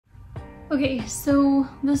Okay, so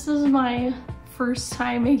this is my first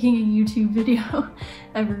time making a YouTube video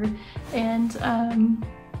ever, and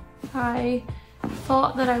I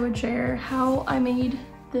thought that I would share how I made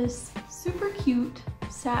this super cute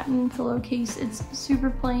satin pillowcase. It's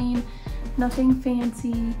super plain, nothing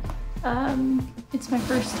fancy. It's my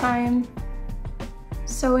first time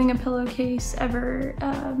sewing a pillowcase ever,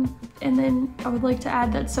 and then I would like to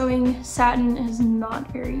add that sewing satin is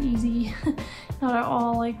not very easy. Not at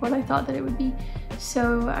all like what I thought that it would be.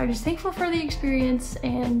 So I'm just thankful for the experience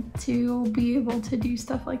and to be able to do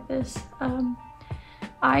stuff like this.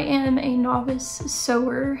 I am a novice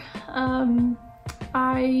sewer.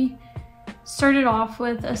 I started off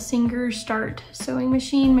with a Singer Start sewing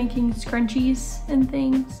machine making scrunchies and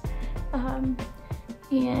things.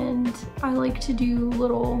 And I like to do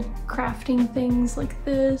little crafting things like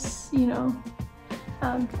this, you know,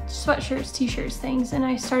 sweatshirts, t-shirts, things. And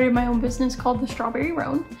I started my own business called the Strawberry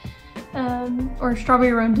Roan, or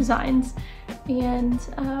Strawberry Roan Designs. And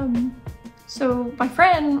so my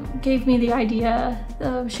friend gave me the idea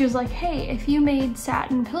of, she was like, hey, if you made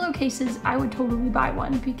satin pillowcases, I would totally buy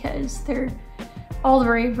one because they're all the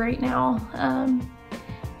rave right now.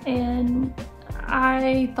 And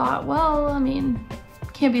I thought, well, I mean,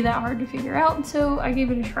 can't be that hard to figure out, so I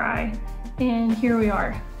gave it a try, and here we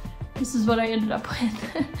are. This is what I ended up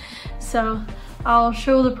with. So I'll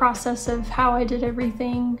show the process of how I did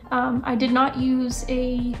everything. I did not use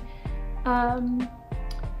a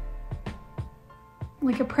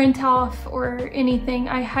like a print off or anything.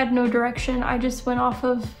 I had no direction. I just went off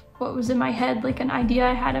of what was in my head, like an idea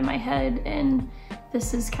I had in my head, and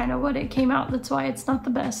this is kind of what it came out. That's why it's not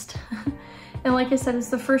the best. And like I said, it's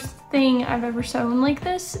the first thing I've ever sewn like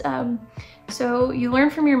this. So you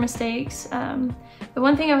learn from your mistakes. The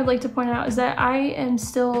one thing I would like to point out is that I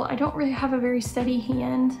don't really have a very steady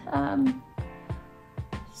hand.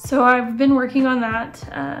 So I've been working on that.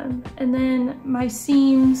 And then my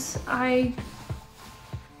seams, I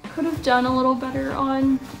could have done a little better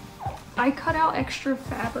on. I cut out extra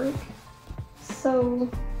fabric. So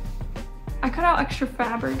I cut out extra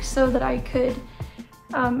fabric so that I could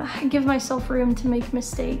give myself room to make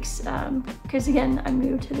mistakes, because again, I'm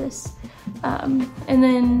new to this. And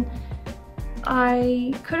then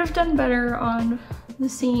I could have done better on the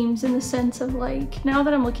seams in the sense of, like, now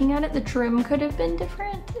that I'm looking at it, the trim could have been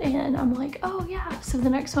different, and I'm like, oh yeah, so the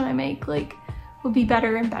next one I make, like, will be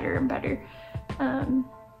better and better and better.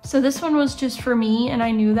 So this one was just for me, and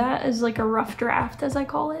I knew that as like a rough draft, as I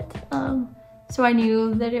call it. So I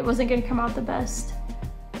knew that it wasn't gonna come out the best.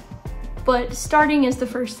 But starting is the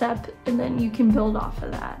first step, and then you can build off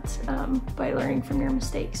of that by learning from your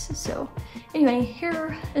mistakes. So anyway,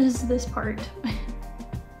 here is this part.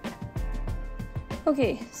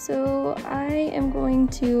 Okay, so I am going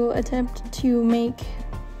to attempt to make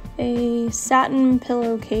a satin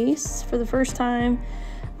pillowcase for the first time.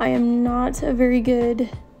 I am not a very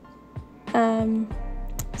good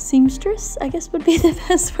seamstress, I guess would be the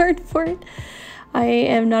best word for it. I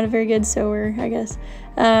am not a very good sewer, I guess.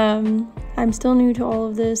 I'm still new to all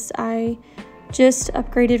of this. I just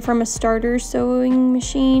upgraded from a starter sewing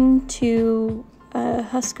machine to a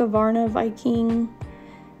Husqvarna Viking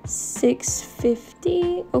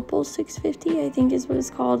 650, Opal 650, I think is what it's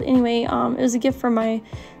called. Anyway, it was a gift from my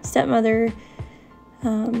stepmother.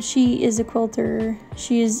 She is a quilter.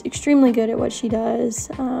 She is extremely good at what she does.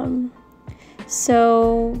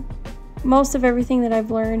 So most of everything that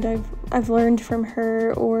I've learned from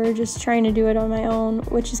her, or just trying to do it on my own,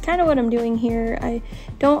 which is kind of what I'm doing here. I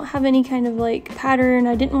don't have any kind of like pattern.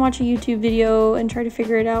 I didn't watch a YouTube video and try to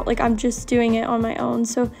figure it out. Like, I'm just doing it on my own.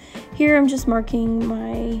 So here I'm just marking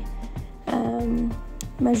my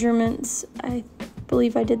measurements. I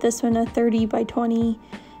believe I did this one a 30 by 20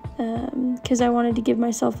 because I wanted to give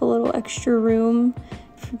myself a little extra room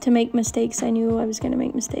to make mistakes. I knew I was going to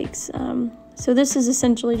make mistakes. So this is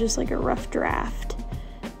essentially just like a rough draft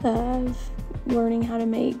of learning how to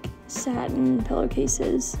make satin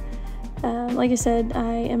pillowcases. Like I said,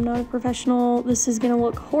 I am not a professional. This is gonna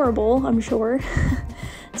look horrible, I'm sure.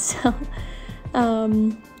 So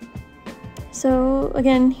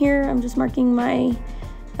again, here I'm just marking my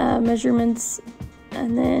measurements,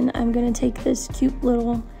 and then I'm gonna take this cute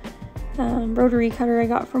little rotary cutter I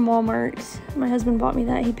got from Walmart. My husband bought me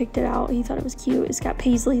that. He picked it out. He thought it was cute. It's got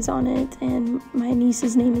paisleys on it, and my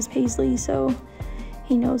niece's name is Paisley, so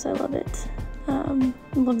he knows I love it. I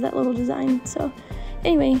love that little design. So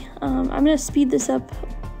anyway, I'm gonna speed this up,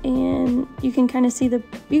 and you can kind of see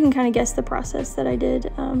you can kind of guess the process that I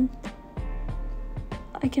did.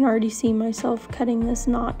 I can already see myself cutting this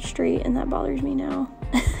knot straight, and that bothers me now.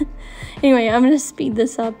 Anyway, I'm gonna speed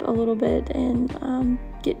this up a little bit and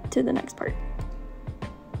get to the next part.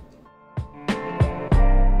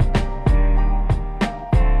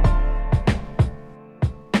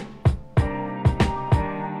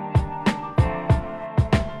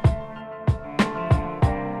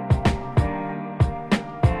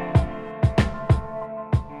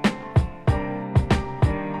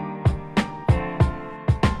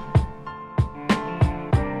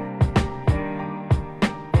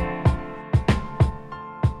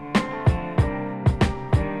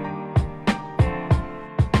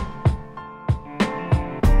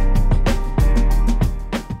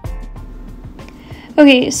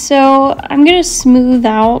 Okay, so I'm gonna smooth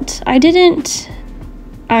out. I didn't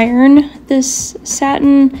iron this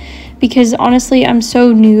satin because honestly I'm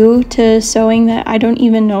so new to sewing that I don't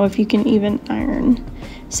even know if you can even iron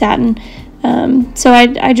satin. So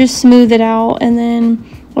I just smooth it out, and then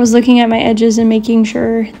I was looking at my edges and making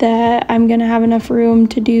sure that I'm gonna have enough room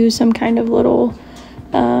to do some kind of little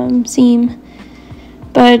seam.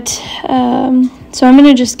 But so I'm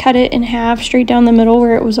gonna just cut it in half straight down the middle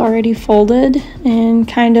where it was already folded, and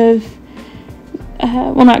kind of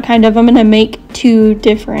well, not kind of, I'm gonna make 2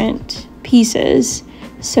 different pieces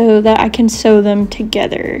so that I can sew them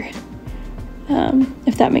together,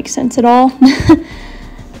 if that makes sense at all.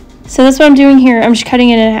 So that's what I'm doing here. I'm just cutting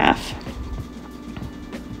it in half.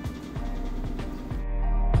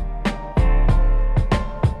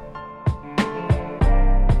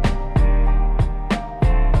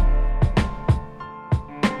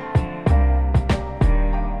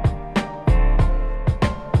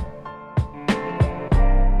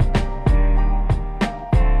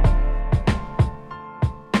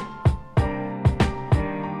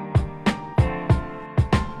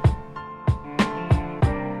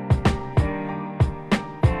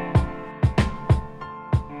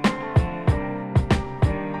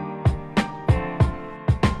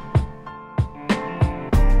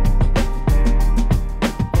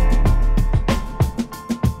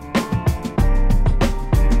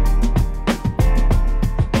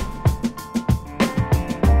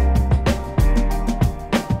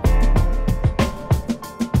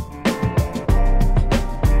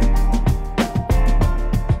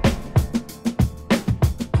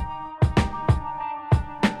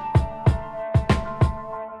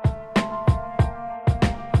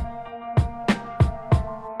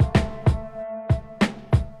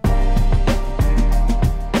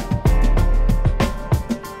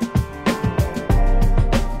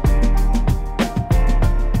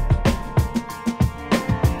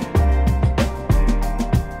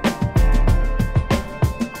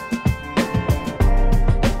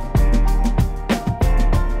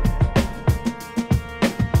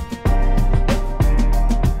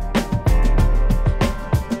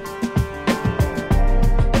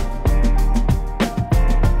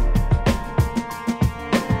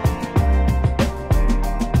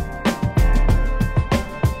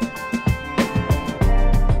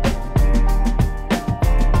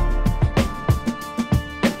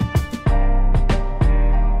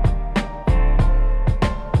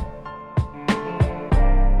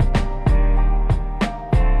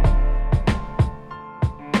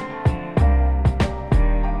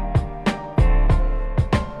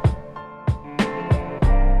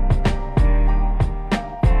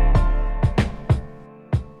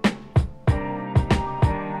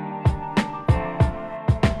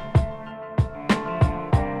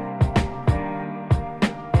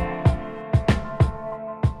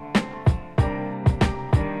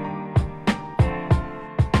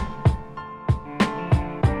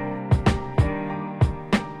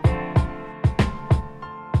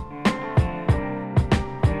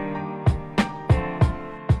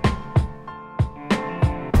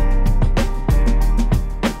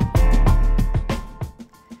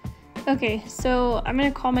 Okay, so I'm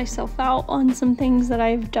gonna call myself out on some things that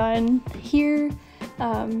I've done here,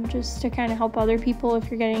 just to kind of help other people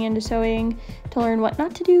if you're getting into sewing, to learn what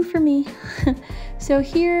not to do for me. So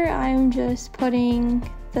here I'm just putting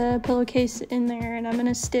the pillowcase in there, and I'm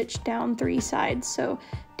gonna stitch down 3 sides. So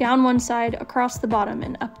down one side, across the bottom,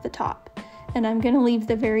 and up the top. And I'm gonna leave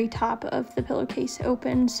the very top of the pillowcase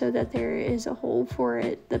open so that there is a hole for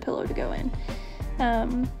the pillow to go in.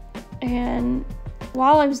 And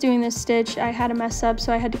while I was doing this stitch, I had a mess up,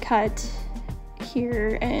 so I had to cut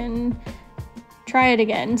here and try it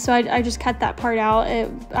again. So I just cut that part out.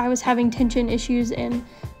 I was having tension issues, and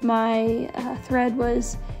my thread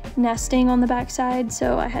was nesting on the back side,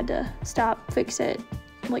 so I had to stop, fix it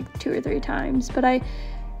like 2 or 3 times. But I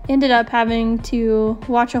ended up having to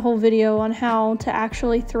watch a whole video on how to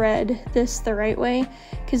actually thread this the right way,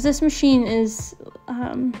 because this machine is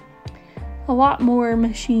a a lot more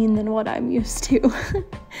machine than what I'm used to.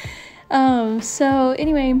 So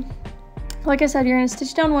anyway, like I said, you're gonna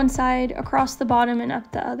stitch down one side, across the bottom, and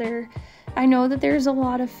up the other. I know that there's a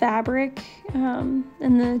lot of fabric, and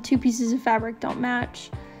the two pieces of fabric don't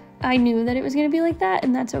match. I knew that it was gonna be like that,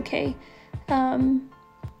 and that's okay.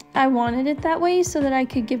 I wanted it that way so that I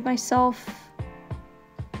could give myself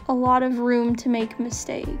a lot of room to make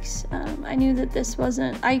mistakes. I knew that this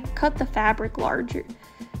wasn't, I cut the fabric larger,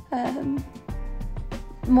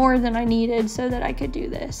 more than I needed so that I could do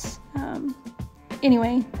this.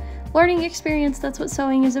 Anyway, learning experience, that's what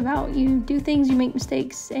sewing is about. You do things, you make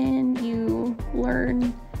mistakes, and you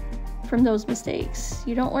learn from those mistakes.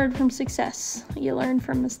 You don't learn from success, you learn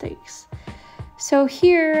from mistakes. So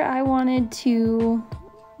here I wanted to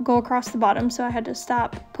go across the bottom, so I had to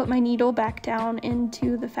stop, put my needle back down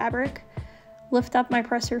into the fabric, lift up my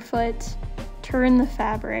presser foot, turn the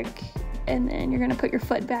fabric, and then you're gonna put your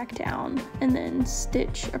foot back down and then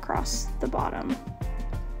stitch across the bottom.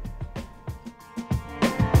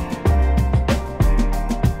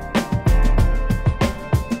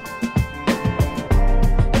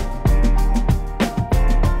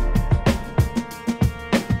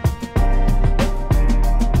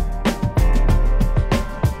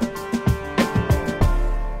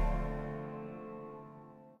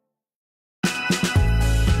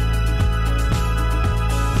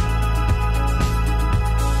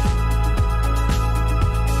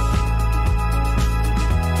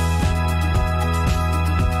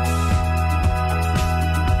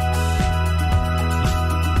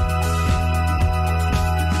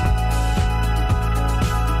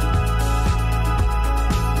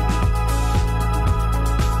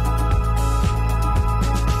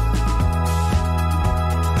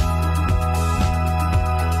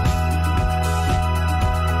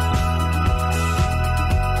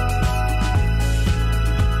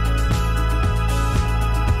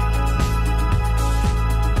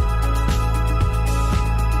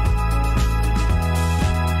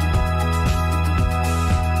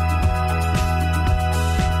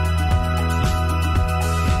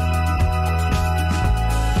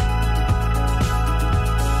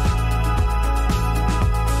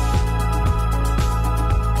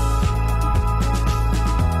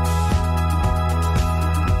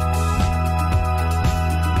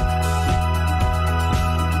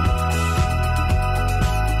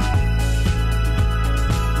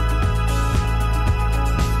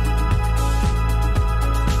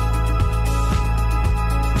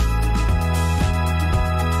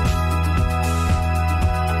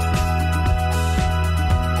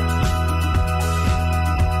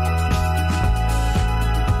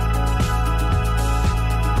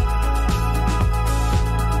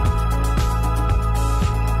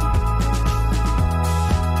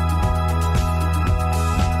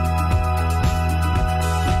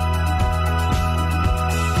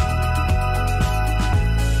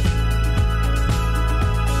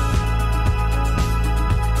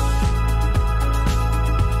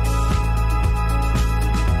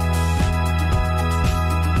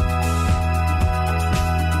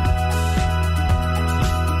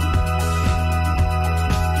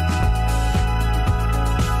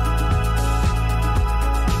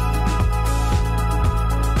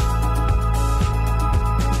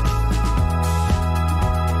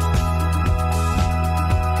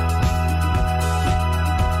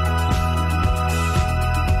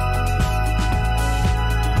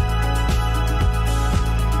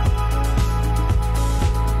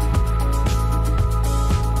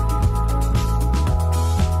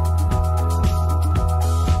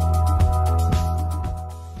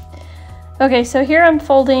 Okay, so here I'm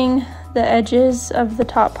folding the edges of the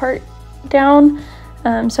top part down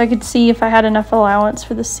so I could see if I had enough allowance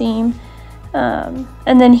for the seam. And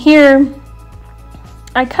then here,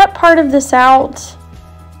 I cut part of this out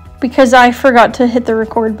because I forgot to hit the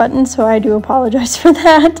record button, so I do apologize for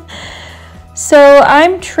that. So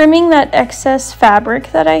I'm trimming that excess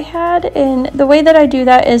fabric that I had, and the way that I do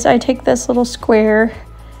that is I take this little square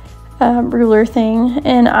ruler thing,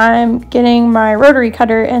 and I'm getting my rotary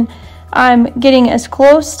cutter, and I'm getting as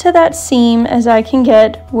close to that seam as I can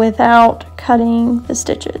get without cutting the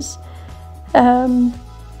stitches. And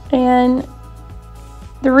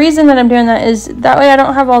the reason that I'm doing that is that way I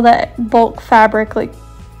don't have all that bulk fabric like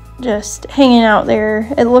just hanging out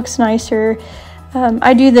there. It looks nicer.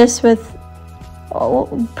 I do this with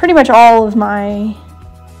pretty much all of my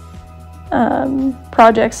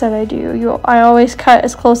projects that I do. I always cut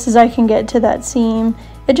as close as I can get to that seam.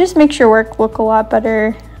 It just makes your work look a lot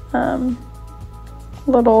better.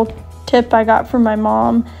 Little tip I got from my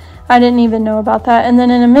mom. I didn't even know about that. And then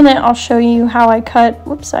in a minute, I'll show you how I cut,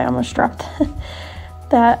 whoops, I almost dropped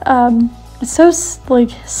that. It's so like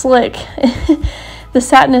slick. The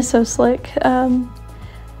satin is so slick.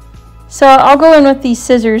 So I'll go in with these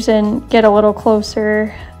scissors and get a little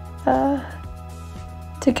closer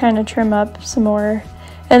to kind of trim up some more.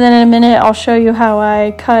 And then in a minute, I'll show you how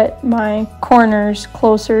I cut my corners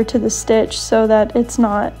closer to the stitch so that it's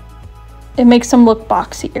not, it makes them look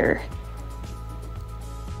boxier.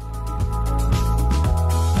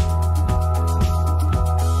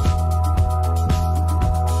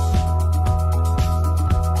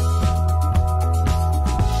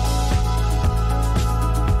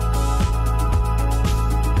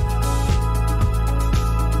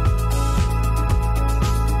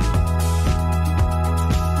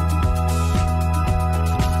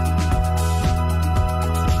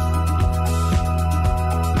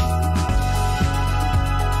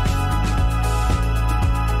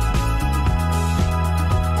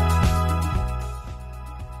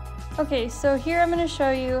 Okay, so here I'm going to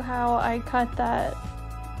show you how I cut that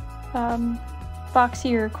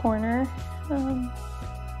boxier corner.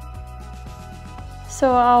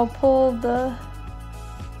 So I'll pull the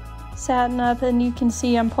satin up and you can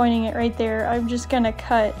see I'm pointing it right there. I'm just going to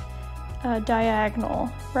cut a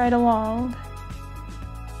diagonal right along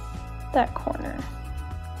that corner.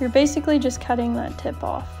 You're basically just cutting that tip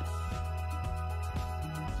off.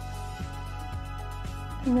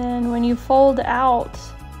 And then when you fold out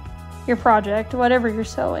your project, whatever you're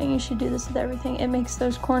sewing, you should do this with everything. It makes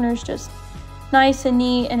those corners just nice and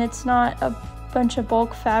neat, and it's not a bunch of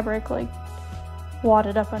bulk fabric like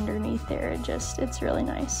wadded up underneath there. It's really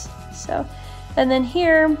nice. So, and then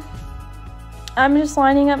here I'm just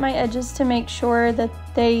lining up my edges to make sure that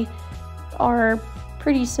they are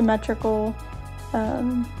pretty symmetrical,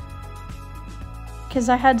 because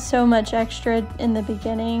I had so much extra in the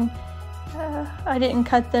beginning. I didn't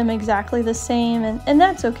cut them exactly the same, and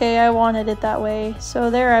that's okay. I wanted it that way. So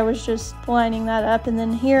there I was just lining that up, and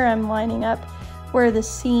then here I'm lining up where the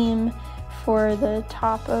seam for the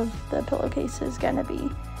top of the pillowcase is gonna be.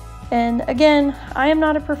 And again, I am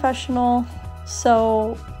not a professional,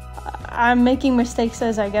 so I'm making mistakes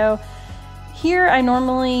as I go. Here I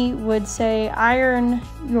normally would say iron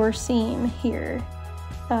your seam here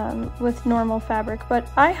with normal fabric, but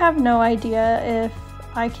I have no idea if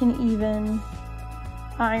I can even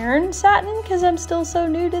iron satin because I'm still so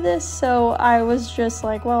new to this. So I was just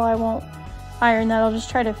like, well, I won't iron that. I'll just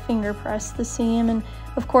try to finger press the seam, and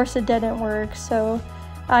of course it didn't work. So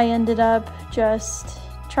I ended up just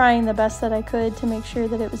trying the best that I could to make sure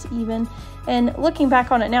that it was even. And looking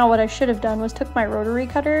back on it now, what I should have done was took my rotary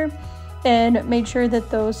cutter and made sure that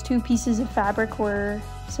those two pieces of fabric were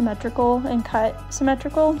symmetrical and cut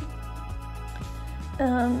symmetrical.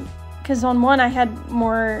 Because on one I had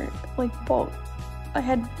more like bulk, I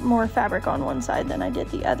had more fabric on one side than I did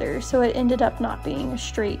the other, so it ended up not being a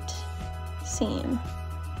straight seam.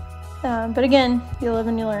 But again, you live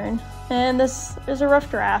and you learn. And this is a rough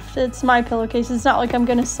draft. It's my pillowcase. It's not like I'm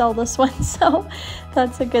gonna sell this one, so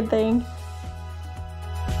that's a good thing.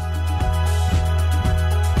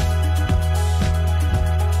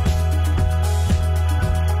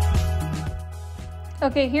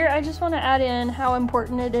 Okay, here I just want to add in how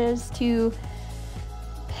important it is to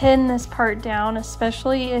pin this part down,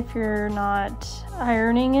 especially if you're not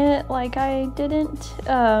ironing it like I didn't.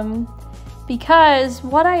 Because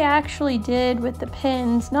what I actually did with the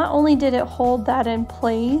pins, not only did it hold that in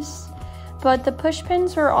place, but the push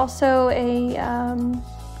pins were also a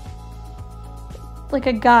like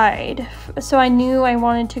a guide. So I knew I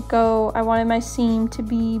wanted my seam to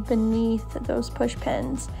be beneath those push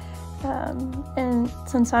pins. And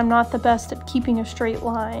since I'm not the best at keeping a straight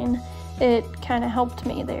line, it kind of helped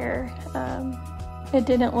me there. It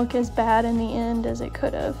didn't look as bad in the end as it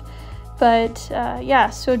could have. But yeah,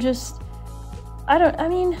 so just, I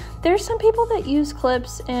mean, there's some people that use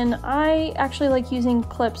clips, and I actually like using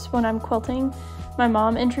clips when I'm quilting. My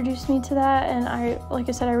mom introduced me to that, and like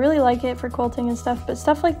I said, I really like it for quilting and stuff, but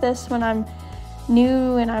stuff like this when I'm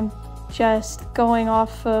new and I'm just going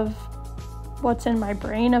off of what's in my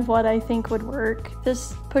brain of what I think would work,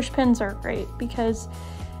 this push pins are great because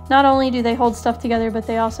not only do they hold stuff together, but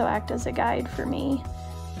they also act as a guide for me.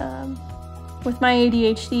 With my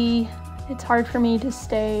ADHD, it's hard for me to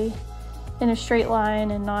stay in a straight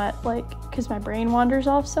line and not like, because my brain wanders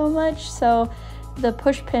off so much. So the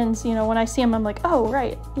push pins, you know, when I see them, I'm like, oh,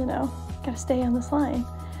 right, you know, gotta stay on this line.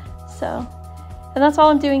 So, and that's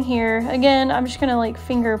all I'm doing here. Again, I'm just gonna like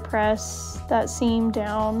finger press that seam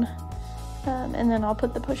down. And then I'll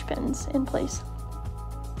put the push pins in place.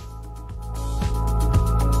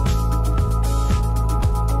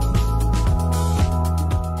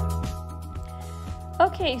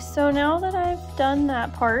 Okay, so now that I've done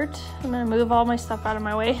that part, I'm gonna move all my stuff out of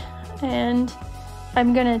my way, and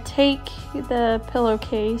I'm gonna take the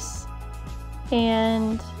pillowcase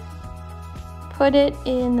and put it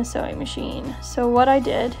in the sewing machine. So what I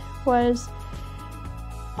did was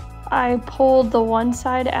I pulled the one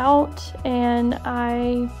side out and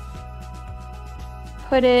I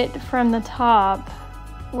put it from the top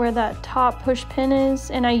where that top push pin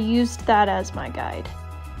is, and I used that as my guide.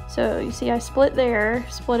 So you see I split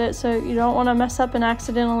it so you don't want to mess up and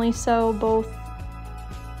accidentally sew both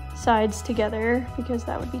sides together, because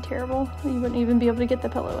that would be terrible. You wouldn't even be able to get the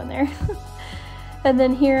pillow in there. And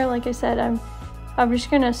then here, like I said, I'm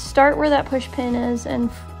just gonna start where that push pin is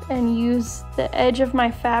and use the edge of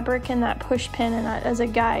my fabric and that push pin as a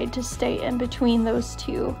guide to stay in between those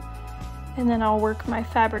two. And then I'll work my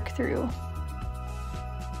fabric through.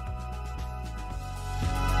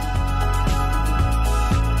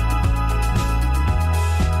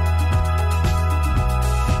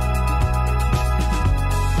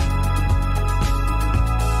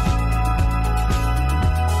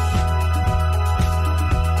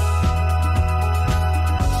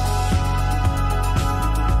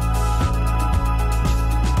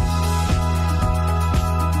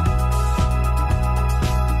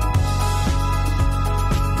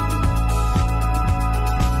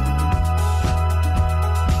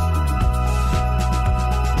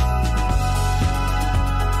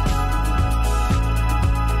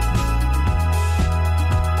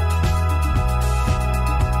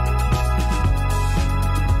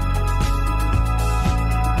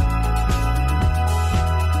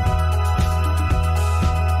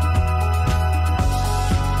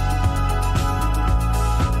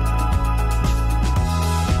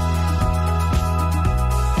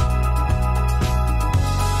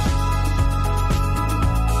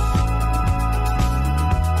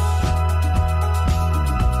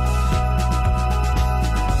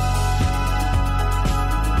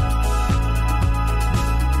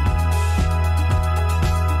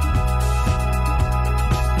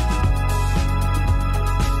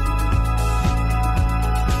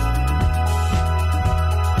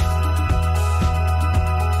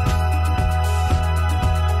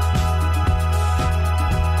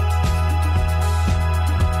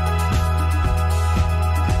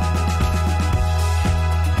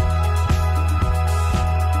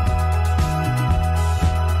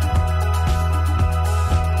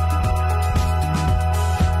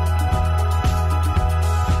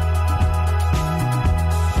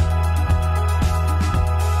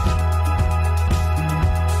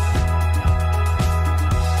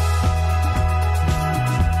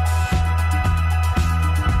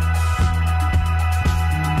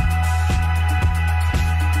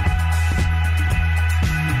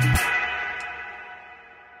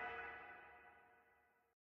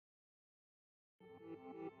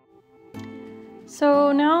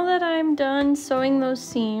 So now that I'm done sewing those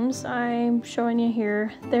seams, I'm showing you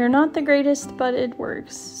here. They're not the greatest, but it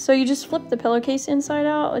works. So you just flip the pillowcase inside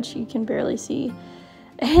out, which you can barely see.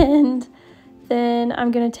 And then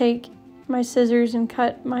I'm gonna take my scissors and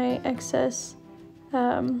cut my excess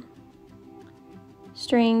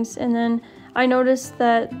strings. And then I noticed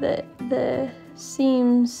that the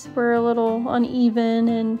seams were a little uneven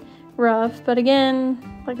and rough. But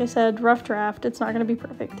again, like I said, rough draft, it's not gonna be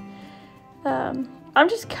perfect. I'm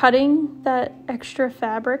just cutting that extra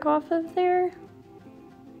fabric off of there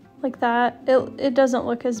like that. It doesn't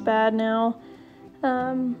look as bad now.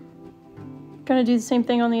 Gonna do the same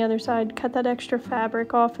thing on the other side. Cut that extra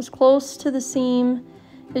fabric off as close to the seam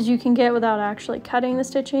as you can get without actually cutting the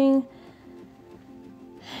stitching.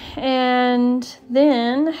 And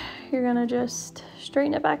then you're gonna just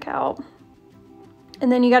straighten it back out. And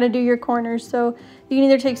then you gotta do your corners. So you can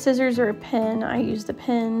either take scissors or a pin. I use the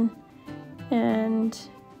pin. And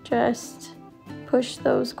just push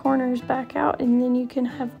those corners back out, and then you can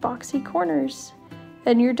have boxy corners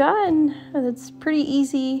and you're done. And it's pretty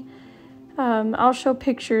easy. I'll show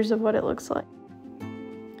pictures of what it looks like.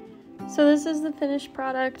 So this is the finished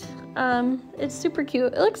product. It's super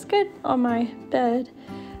cute. It looks good on my bed.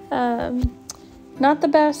 Not the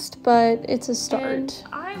best, but it's a start. And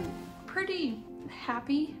I'm pretty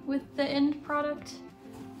happy with the end product.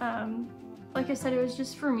 Like I said, it was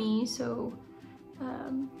just for me, so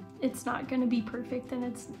it's not gonna be perfect, and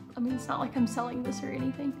it's not like I'm selling this or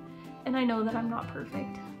anything. And I know that I'm not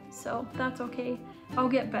perfect, so that's okay. I'll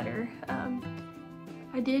get better.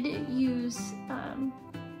 I did use,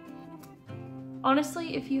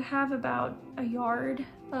 honestly, if you have about a yard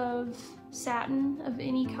of satin of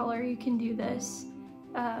any color, you can do this.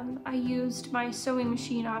 I used my sewing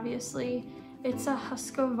machine, obviously, It's a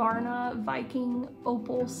Husqvarna Viking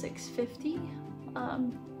Opal 650.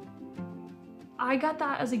 I got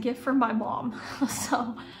that as a gift from my mom.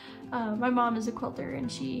 So my mom is a quilter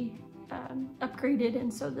and she upgraded,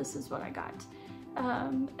 and so this is what I got.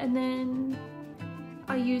 And then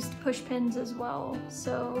I used push pins as well.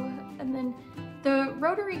 So, and then the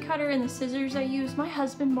rotary cutter and the scissors I use, my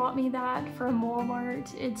husband bought me that from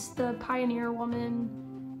Walmart. It's the Pioneer Woman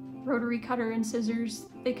rotary cutter and scissors.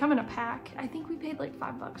 They come in a pack. I think we paid like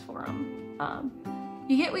 $5 for them.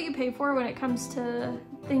 You get what you pay for when it comes to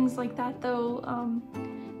things like that though.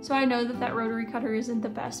 So I know that that rotary cutter isn't the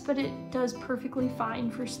best, but it does perfectly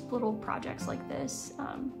fine for little projects like this.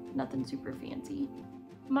 Nothing super fancy.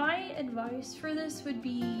 My advice for this would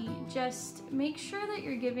be just make sure that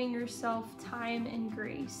you're giving yourself time and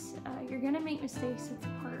grace. You're gonna make mistakes. It's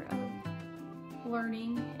part of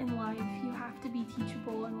learning in life. You have to be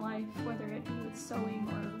teachable in life, whether it be with sewing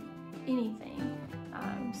or anything.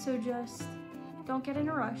 So just don't get in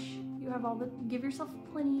a rush. You have give yourself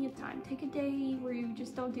plenty of time. Take a day where you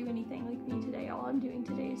just don't do anything like me today. All I'm doing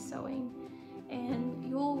today is sewing, and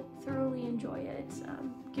you'll thoroughly enjoy it.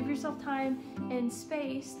 Give yourself time and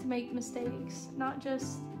space to make mistakes, not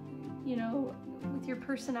just, you know, with your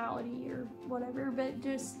personality or whatever, but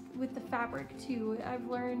just with the fabric too. I've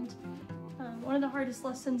learned, one of the hardest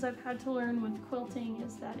lessons I've had to learn with quilting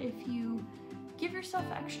is that if you give yourself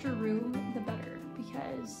extra room, the better,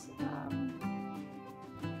 because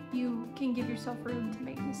you can give yourself room to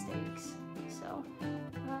make mistakes. So,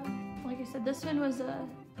 like I said, this one was a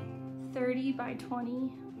 30 by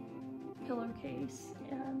 20 pillowcase.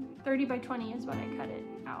 30 by 20 is what I cut it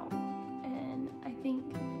out. And I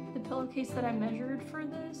think the pillowcase that I measured for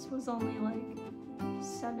this was only like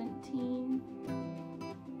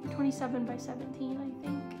 27 by 17, I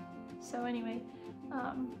think. So anyway,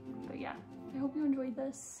 but yeah, I hope you enjoyed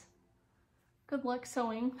this. Good luck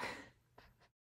sewing.